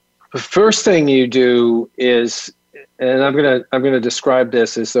 The first thing you do is, and I'm gonna describe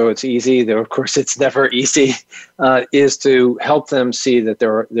this as though it's easy, though of course it's never easy, is to help them see that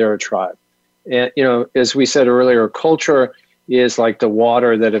they're a tribe. And as we said earlier, culture is like the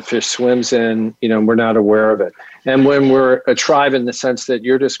water that a fish swims in, we're not aware of it. And when we're a tribe in the sense that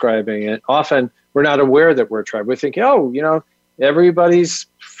you're describing it, often we're not aware that we're a tribe. We think, everybody's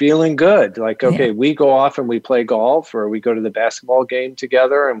feeling good. Like, okay, we go off and we play golf, or we go to the basketball game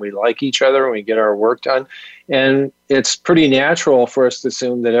together and we like each other and we get our work done. And it's pretty natural for us to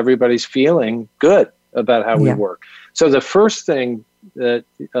assume that everybody's feeling good about how we work. So the first thing that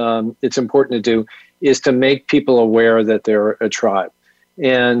it's important to do is to make people aware that they're a tribe.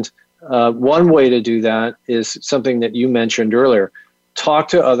 And one way to do that is something that you mentioned earlier. Talk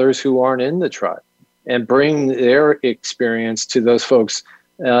to others who aren't in the tribe and bring their experience to those folks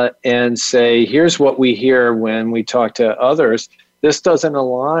and say, here's what we hear when we talk to others. This doesn't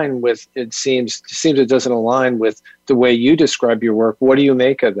align with, it seems it doesn't align with the way you describe your work. What do you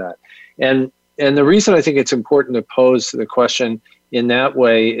make of that? And the reason I think it's important to pose the question in that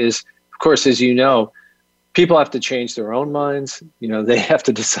way is, of course, as you know, people have to change their own minds. They have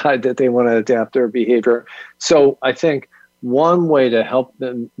to decide that they want to adapt their behavior. So I think one way to help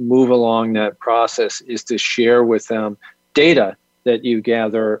them move along that process is to share with them data that you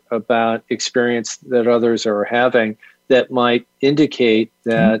gather about experience that others are having that might indicate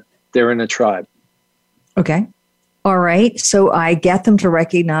that they're in a tribe. Okay. All right. So I get them to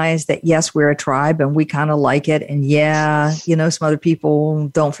recognize that, yes, we're a tribe and we kind of like it. And some other people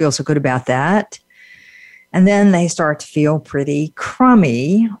don't feel so good about that. And then they start to feel pretty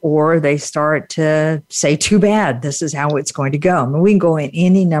crummy, or they start to say, too bad, this is how it's going to go. I mean, we can go in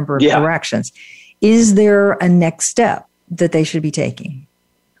any number of directions. Is there a next step that they should be taking?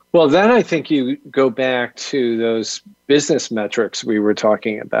 Well, then I think you go back to those business metrics we were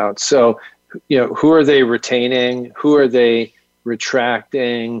talking about. So, who are they retaining? Who are they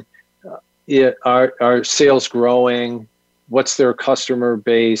retracting? Are sales growing? What's their customer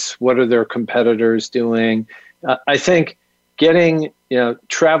base? What are their competitors doing? I think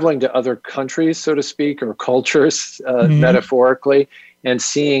traveling to other countries, so to speak, or cultures, metaphorically, and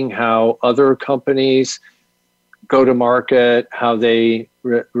seeing how other companies go to market, how they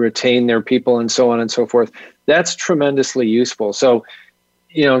retain their people, and so on and so forth. That's tremendously useful. So,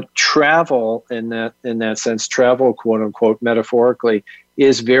 travel in that sense, travel, quote unquote, metaphorically,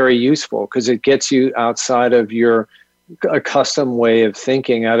 is very useful because it gets you outside of your accustomed way of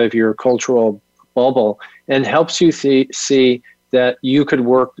thinking, out of your cultural bubble, and helps you see that you could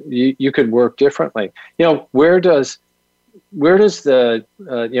work differently. Where does the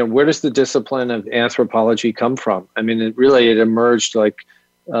discipline of anthropology come from? I mean, it emerged like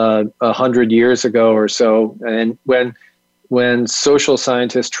 100 years ago or so, and when social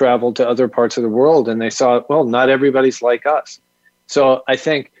scientists traveled to other parts of the world and they saw, well, not everybody's like us. So I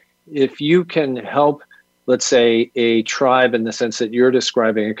think if you can help, let's say, a tribe in the sense that you're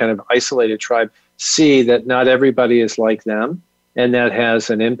describing, a kind of isolated tribe, see that not everybody is like them, and that has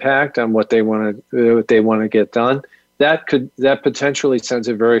an impact on what they want to get done, that potentially sends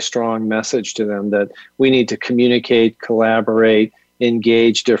a very strong message to them that we need to communicate, collaborate,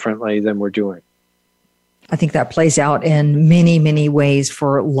 engage differently than we're doing. I think that plays out in many, many ways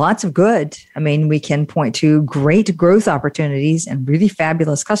for lots of good. I mean, we can point to great growth opportunities and really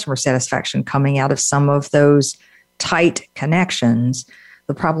fabulous customer satisfaction coming out of some of those tight connections.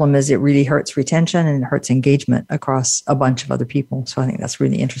 The problem is it really hurts retention and it hurts engagement across a bunch of other people. So I think that's a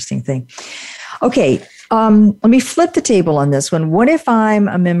really interesting thing. Okay, let me flip the table on this one. What if I'm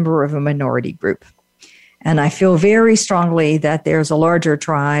a member of a minority group and I feel very strongly that there's a larger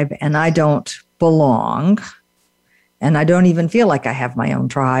tribe and I don't belong, and I don't even feel like I have my own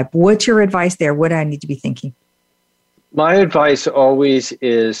tribe? What's your advice there? What do I need to be thinking? My advice always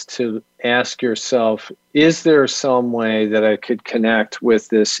is to ask yourself, is there some way that I could connect with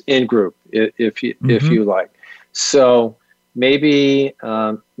this in-group, if you like? So maybe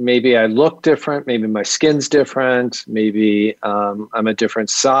I look different, maybe my skin's different, maybe I'm a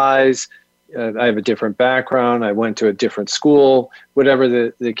different size, I have a different background, I went to a different school, whatever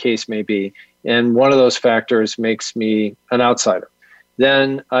the case may be. And one of those factors makes me an outsider.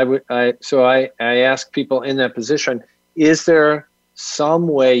 Then I ask people in that position, is there some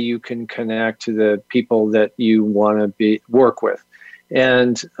way you can connect to the people that you want to work with,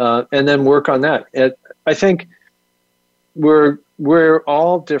 and then work on that. I think we're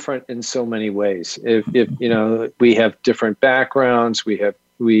all different in so many ways. If we have different backgrounds, we have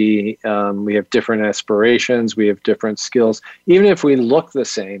different aspirations, we have different skills. Even if we look the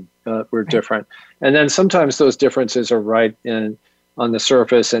same, we're different. And then sometimes those differences are right on the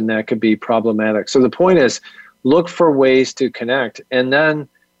surface, and that could be problematic. So the point is, look for ways to connect. And then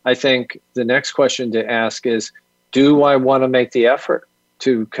I think the next question to ask is, do I want to make the effort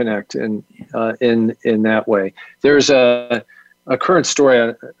to connect in that way? There's a current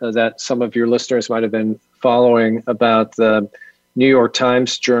story that some of your listeners might have been following about the New York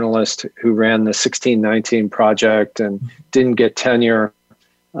Times journalist who ran the 1619 Project and didn't get tenure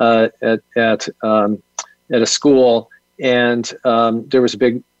at a school, and there was a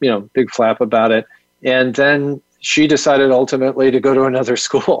big flap about it. And then she decided ultimately to go to another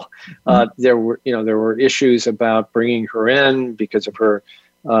school. There were issues about bringing her in because of her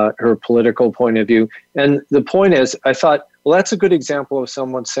political point of view. And the point is, I thought, well, that's a good example of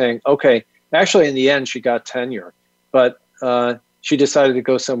someone saying, okay, actually in the end she got tenure, but she decided to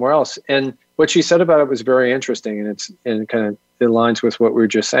go somewhere else. And what she said about it was very interesting, and kind of aligns with what we were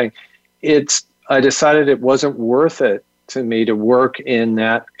just saying. I decided it wasn't worth it to me to work in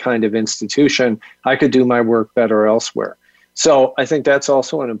that kind of institution. I could do my work better elsewhere. So I think that's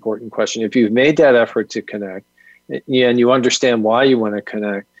also an important question. If you've made that effort to connect, and you understand why you want to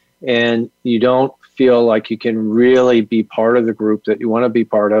connect, and you don't feel like you can really be part of the group that you want to be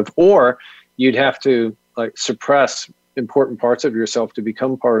part of, or you'd have to suppress important parts of yourself to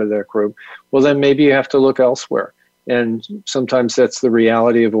become part of that group, well, then maybe you have to look elsewhere. And sometimes that's the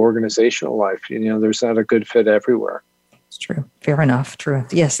reality of organizational life. There's not a good fit everywhere. It's true. Fair enough. True.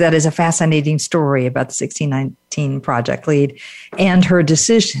 Yes, that is a fascinating story about the 1619 Project lead and her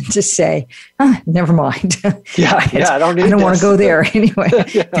decision to say, never mind. I don't want to go there anyway,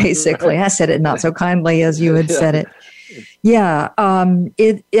 basically. Right. I said it not so kindly as you had said it. Yeah.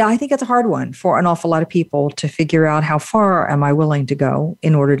 I think it's a hard one for an awful lot of people to figure out, how far am I willing to go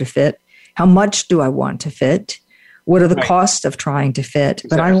in order to fit? How much do I want to fit? What are the costs of trying to fit? Exactly.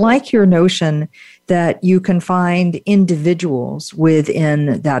 But I like your notion that you can find individuals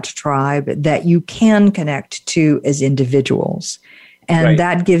within that tribe that you can connect to as individuals. And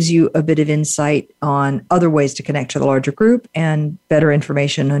that gives you a bit of insight on other ways to connect to the larger group, and better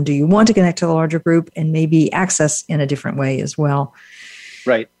information on, do you want to connect to the larger group, and maybe access in a different way as well.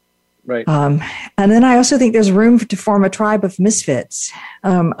 Right. And then I also think there's room to form a tribe of misfits.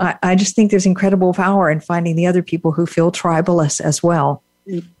 I just think there's incredible power in finding the other people who feel tribalist as well.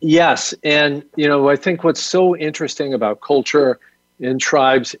 Yes. And, I think what's so interesting about culture in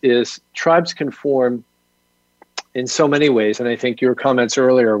tribes is tribes can form in so many ways. And I think your comments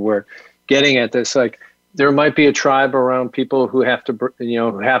earlier were getting at this. Like, there might be a tribe around people who have to,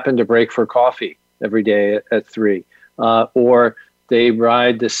 who happen to break for coffee every day at 3, or they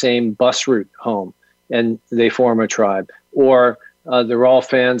ride the same bus route home and they form a tribe, or they're all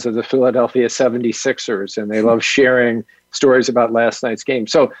fans of the Philadelphia 76ers and they love sharing stories about last night's game.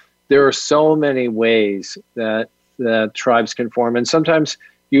 So there are so many ways that tribes can form. And sometimes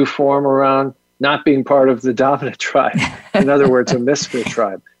you form around not being part of the dominant tribe. In other words, a misfit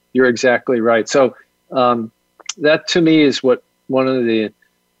tribe. You're exactly right. So that to me is one of the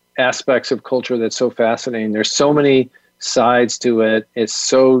aspects of culture that's so fascinating. There's so many sides to it. It's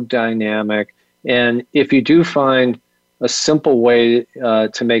so dynamic. And if you do find a simple way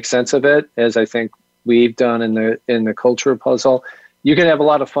to make sense of it, as I think we've done in the culture puzzle, you can have a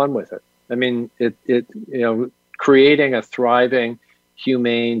lot of fun with it. I mean, creating a thriving,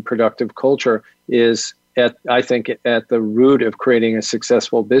 humane, productive culture is I think at the root of creating a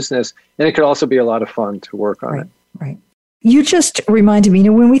successful business. And it could also be a lot of fun to work on it. Right. You just reminded me,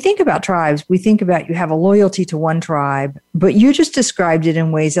 when we think about tribes, we think about you have a loyalty to one tribe, but you just described it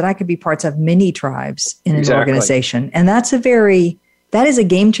in ways that I could be parts of many tribes in an organization. And that is a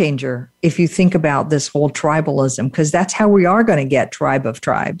game changer if you think about this whole tribalism, because that's how we are going to get tribe of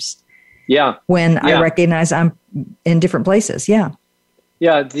tribes. Yeah. When I recognize I'm in different places. Yeah.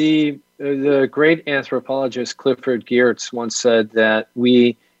 Yeah. The great anthropologist Clifford Geertz once said that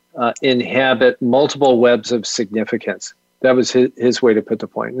we inhabit multiple webs of significance. That was his way to put the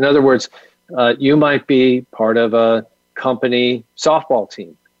point. In other words, you might be part of a company softball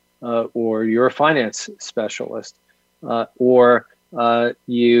team, or you're a finance specialist, or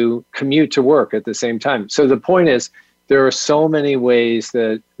you commute to work at the same time. So the point is, there are so many ways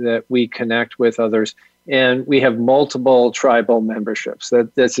that we connect with others, and we have multiple tribal memberships.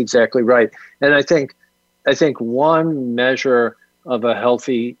 That's exactly right. And I think one measure of a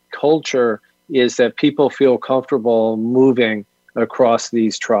healthy culture is that people feel comfortable moving across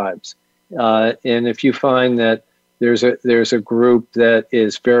these tribes. And if you find that there's a group that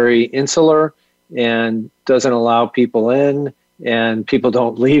is very insular and doesn't allow people in, and people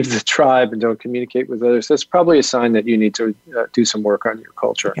don't leave the tribe and don't communicate with others, that's probably a sign that you need to do some work on your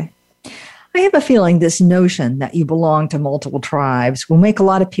culture. Okay. I have a feeling this notion that you belong to multiple tribes will make a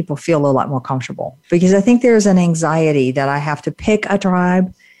lot of people feel a lot more comfortable, because I think there's an anxiety that I have to pick a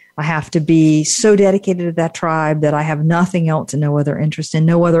tribe. I have to be so dedicated to that tribe that I have nothing else and no other interest in,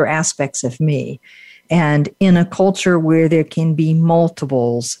 no other aspects of me. And in a culture where there can be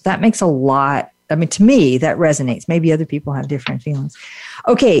multiples, that makes a lot. I mean, to me, that resonates. Maybe other people have different feelings.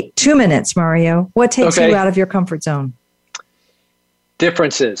 Okay, 2 minutes, Mario. What takes you out of your comfort zone?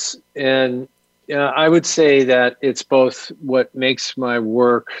 Differences. And I would say that it's both what makes my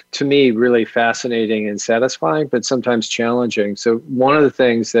work, to me, really fascinating and satisfying, but sometimes challenging. So one of the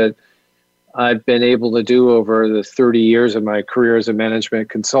things that I've been able to do over the 30 years of my career as a management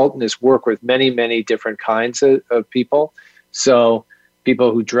consultant is work with many, many different kinds of people. So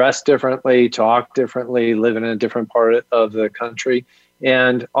people who dress differently, talk differently, live in a different part of the country.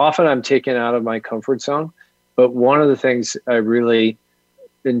 And often I'm taken out of my comfort zone. But one of the things I really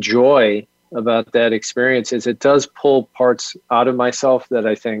enjoy about that experience is it does pull parts out of myself that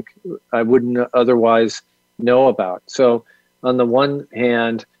I think I wouldn't otherwise know about. So on the one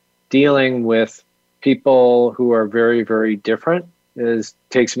hand, dealing with people who are very, very different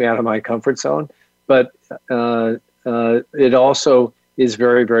takes me out of my comfort zone. But it also is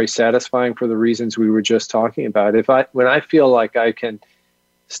very, very satisfying for the reasons we were just talking about. When I feel like I can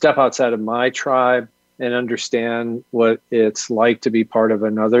step outside of my tribe and understand what it's like to be part of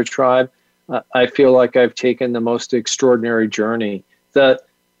another tribe, I feel like I've taken the most extraordinary journey. The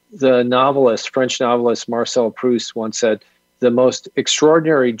French novelist Marcel Proust once said, the most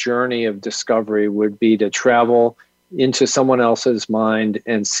extraordinary journey of discovery would be to travel into someone else's mind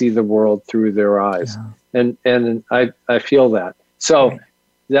and see the world through their eyes. Yeah. And I feel that. So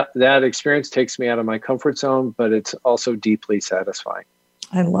that experience takes me out of my comfort zone, but it's also deeply satisfying.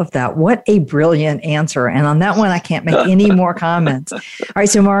 I love that. What a brilliant answer. And on that one, I can't make any more comments. All right.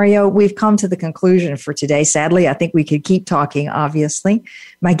 So Mario, we've come to the conclusion for today. Sadly, I think we could keep talking, obviously.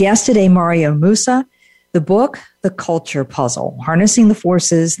 My guest today, Mario Moussa, the book, The Culture Puzzle, Harnessing the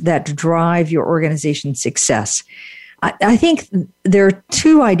Forces That Drive Your Organization's Success. I think there are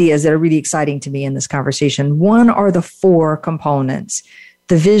two ideas that are really exciting to me in this conversation. One are the four components: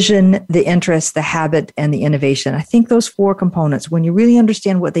 the vision, the interest, the habit, and the innovation. I think those four components, when you really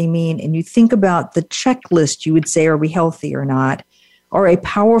understand what they mean and you think about the checklist, you would say, are we healthy or not, are a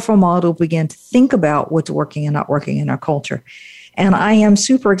powerful model to begin to think about what's working and not working in our culture. And I am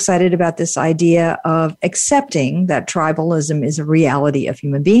super excited about this idea of accepting that tribalism is a reality of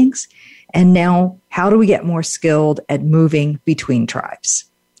human beings. And now, how do we get more skilled at moving between tribes?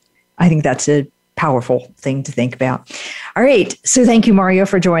 I think that's a powerful thing to think about. All right. So thank you, Mario,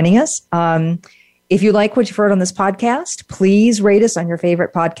 for joining us. If you like what you've heard on this podcast, please rate us on your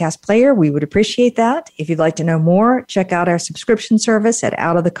favorite podcast player. We would appreciate that. If you'd like to know more, check out our subscription service at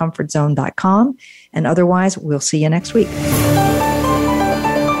outofthecomfortzone.com. And otherwise, we'll see you next week.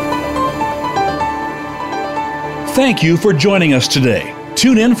 Thank you for joining us today.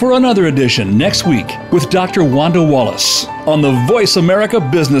 Tune in for another edition next week with Dr. Wanda Wallace on the Voice America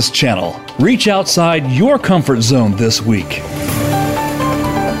Business Channel. Reach outside your comfort zone this week.